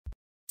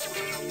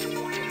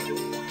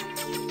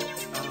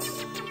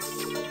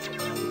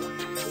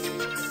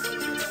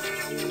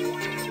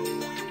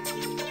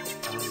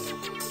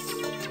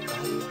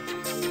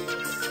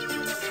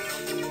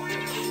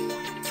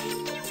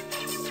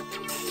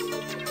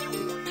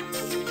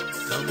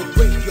The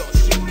graveyard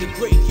shit, the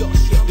graveyard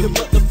shit, the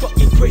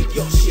motherfucking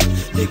graveyard shit.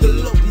 Nigga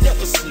low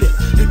never slip.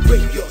 The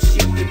graveyard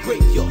shit, the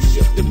graveyard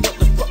shit, the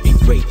motherfucking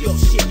graveyard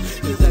shit.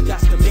 Cause I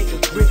got to make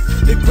a grip.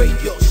 The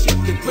graveyard shit,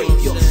 the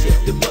graveyard shit,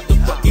 the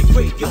motherfucking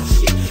graveyard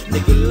shit.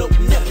 Nigga low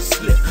never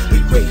slip.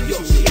 The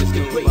graveyard shit,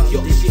 the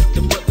graveyard shit,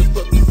 the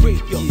motherfucking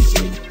graveyard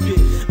shit.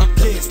 I'm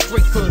coming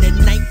straight from that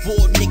night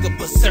board, nigga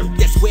berserk.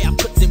 That's where I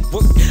put in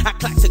work. I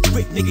clocks a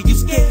grip, nigga. You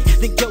scared?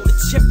 Then go to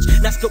church.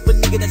 Now scope a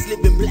nigga that's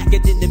living blacker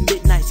than the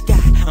midnight sky.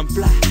 I'm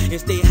fly and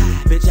stay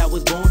high, bitch. I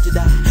was born to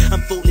die.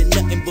 I'm fooling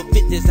nothing but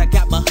fitness. I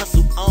got my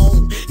hustle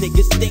on.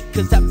 Niggas think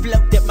cause I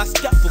float that my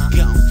scuffle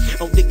gone.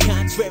 On the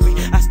contrary,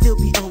 I still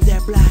be on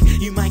that block.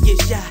 You might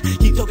get shot.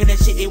 Keep talking that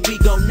shit and we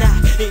gon' knock.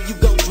 And you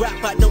gon' drop.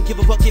 I don't give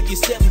a fuck if you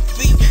 7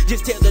 feet.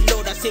 Just tell the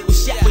Lord I said was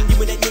shot when you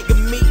and that nigga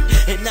meet.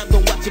 And I'm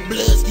gon' watch your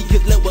blood ski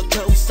cause lower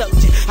cold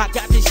soldier. I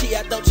got this shit,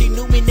 I thought you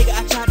knew me, nigga.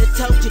 I tried to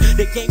told you.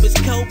 The game is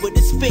cold, but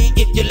it's fair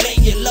if you lay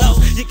your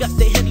low. You got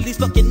to handle these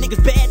fucking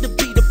niggas bad to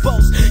be the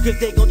boss. Cause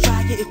they gon'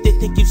 try it if they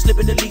think you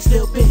slipping at least a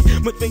little bit.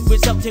 My thing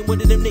resulting one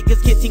of them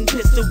niggas getting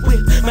pistol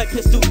whip. My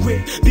pistol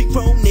grip, big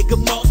chrome nigga,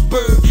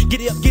 Mossberg.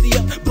 Giddy up,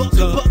 buck,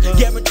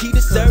 guaranteed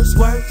to serve.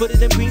 Swerve, foot of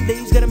them green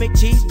leaves, gotta make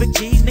cheese, big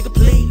cheese, nigga,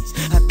 please.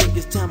 I think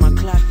it's time I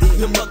clock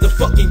in. The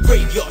motherfucking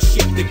graveyard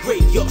shit, the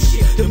graveyard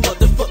shit, the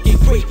motherfucking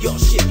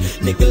graveyard shit.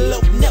 Nigga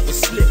low never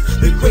slip.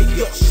 The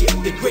graveyard shit,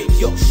 the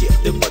graveyard shit,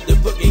 the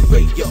motherfucking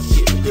graveyard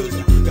shit. Cause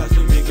I got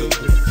some nigga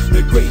grip.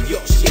 The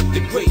graveyard shit, the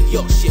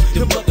graveyard shit,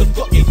 the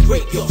motherfucking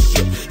graveyard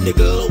shit.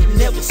 Nigga low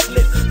never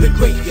slip. The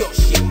graveyard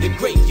shit, the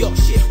graveyard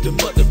shit, the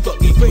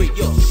motherfucking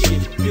graveyard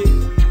shit.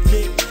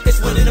 It's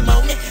 1 in the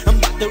morning. I'm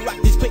about to rock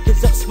these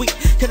papers up sweet.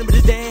 Cut them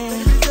to down.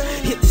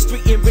 Hit the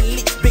street and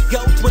release big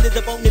gold 20s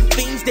up on them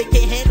fiends. They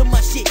can't handle my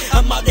shit.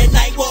 I'm out that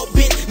night walk,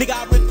 bitch. Nigga,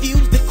 I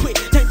refuse to quit.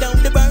 Turn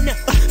down the burner.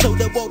 So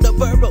the water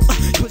burrow.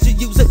 Push a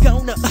user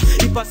corner.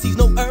 If I see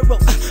no euro,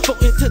 fall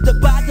into the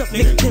bottom.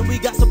 Nigga, then we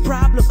got some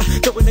problem.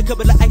 Throwing a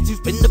couple of ice, you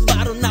spin the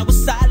bottle. Now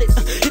it's solid.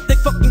 Hit the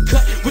fucking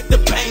cut with the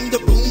bang, the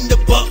boom, the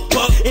buck.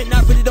 And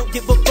I really don't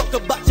give a fuck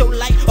about your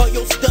life or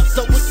your stuff.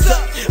 So what's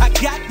up? I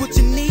got what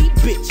you need,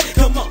 bitch.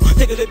 Come on,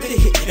 take a little bit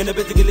of hit. And I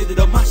bet you can live it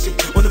on my shit.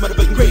 On the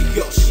motherfucking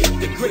graveyard shit.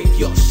 The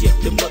graveyard shit.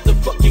 The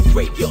motherfucking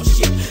graveyard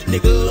shit.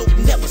 Nigga low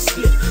never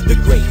slip. The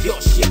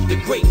graveyard shit.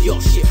 The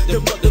graveyard shit. The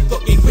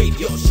motherfucking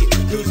graveyard shit.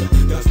 Cause I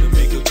got to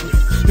make a grip.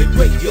 The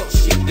graveyard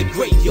shit. The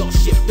graveyard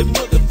shit. The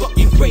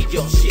motherfucking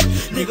graveyard shit.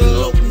 Nigga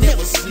low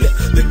never slip.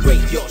 The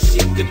graveyard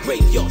shit. The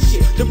graveyard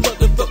shit. The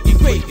motherfucking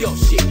graveyard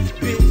shit.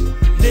 Bitch.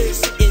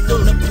 Sitting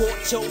on the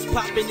porch, hoes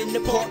popping in the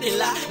parking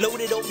lot.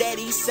 Loaded on that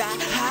east side,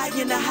 high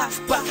in the hot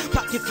spot.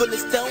 Pocket full of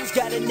stones,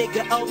 got a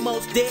nigga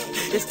almost dead.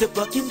 It's the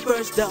fucking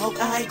first dog,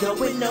 I ain't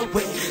going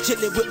nowhere.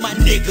 Chillin' with my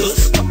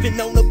niggas, puffin'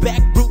 on the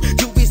back root.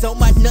 Juvies on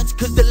my nuts,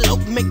 cause the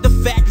loaf make the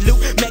fat loot.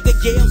 Mega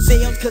Yale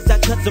sales, cause I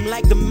touch them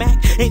like the Mac.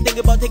 Ain't thinking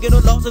about taking no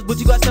losses, but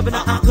you got 7,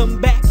 I'll come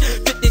back.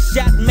 50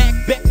 shot Mac,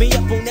 back me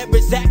up on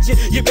every action.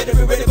 You better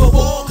be ready for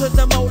war, cause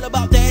I'm all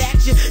about that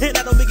action. And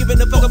I don't be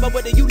giving a fuck about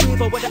whether you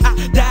live or whether I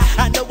die.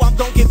 I know I'm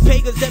gon' get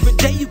paid, cause every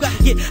day you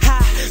gotta get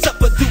high.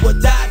 Suffer, do or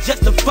die,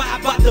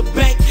 justified by the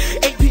bank.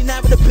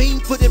 AP9 with a beam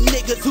for them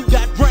niggas who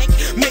got rank.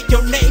 Make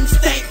your name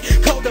stank.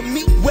 Call the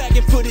meat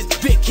wagon for this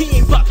Vic. He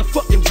ain't about the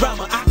fucking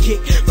drama I kick.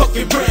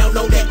 Fucking brown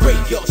on that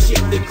graveyard shit.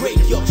 The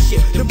graveyard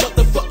shit. The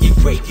motherfucking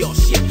graveyard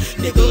shit.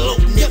 Nigga low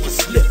never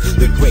slip.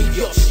 The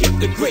graveyard shit.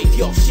 The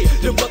graveyard shit.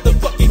 The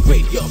motherfucking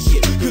graveyard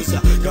shit. Cause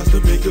I got to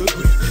make a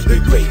grip. The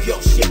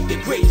graveyard shit. The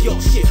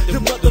graveyard shit. The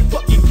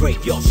motherfucking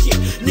graveyard shit.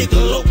 Nigga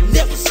low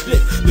never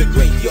slip. The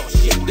graveyard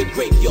shit. The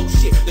graveyard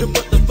shit. The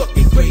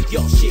motherfucking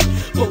graveyard shit.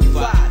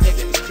 4-5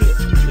 extra clip.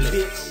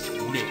 Bitch.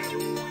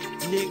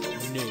 Nigga.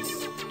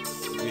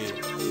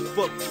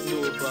 Fuck you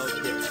know about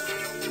that.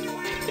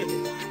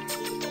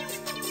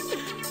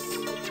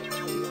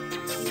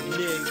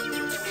 Nigga.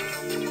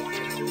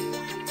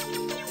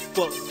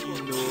 Fuck you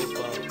know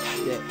about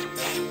that.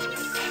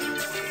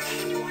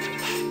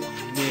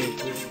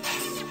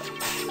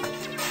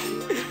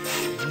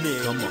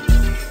 Nigga. Come on.